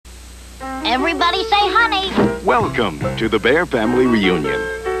Everybody say honey. Welcome to the Bear Family Reunion.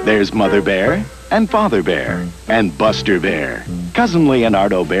 There's Mother Bear and Father Bear and Buster Bear, Cousin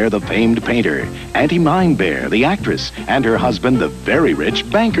Leonardo Bear, the famed painter, Auntie Mime Bear, the actress, and her husband, the very rich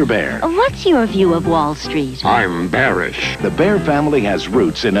Banker Bear. What's your view of Wall Street? I'm bearish. The Bear family has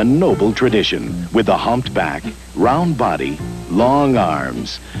roots in a noble tradition with a humped back, round body, long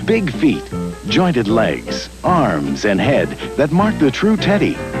arms, big feet, jointed legs, arms, and head that mark the true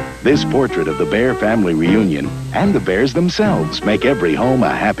teddy. This portrait of the Bear family reunion and the bears themselves make every home a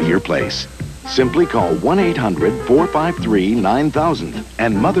happier place. Simply call 1-800-453-9000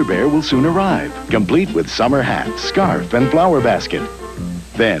 and Mother Bear will soon arrive, complete with summer hat, scarf, and flower basket.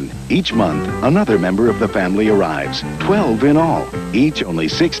 Then, each month, another member of the family arrives, 12 in all, each only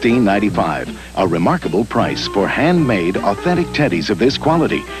 $16.95, a remarkable price for handmade, authentic teddies of this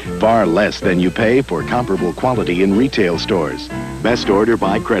quality, far less than you pay for comparable quality in retail stores. Best order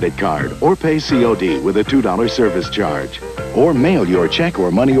by credit card or pay COD with a $2 service charge. Or mail your check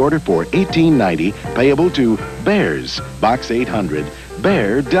or money order for $18.90, payable to Bears, Box 800,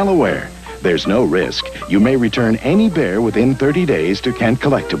 Bear, Delaware. There's no risk. You may return any bear within 30 days to Kent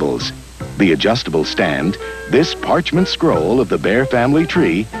Collectibles. The adjustable stand, this parchment scroll of the Bear family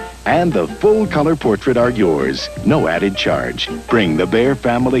tree, and the full-color portrait are yours. No added charge. Bring the Bear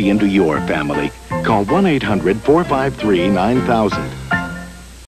family into your family. Call 1-800-453-9000.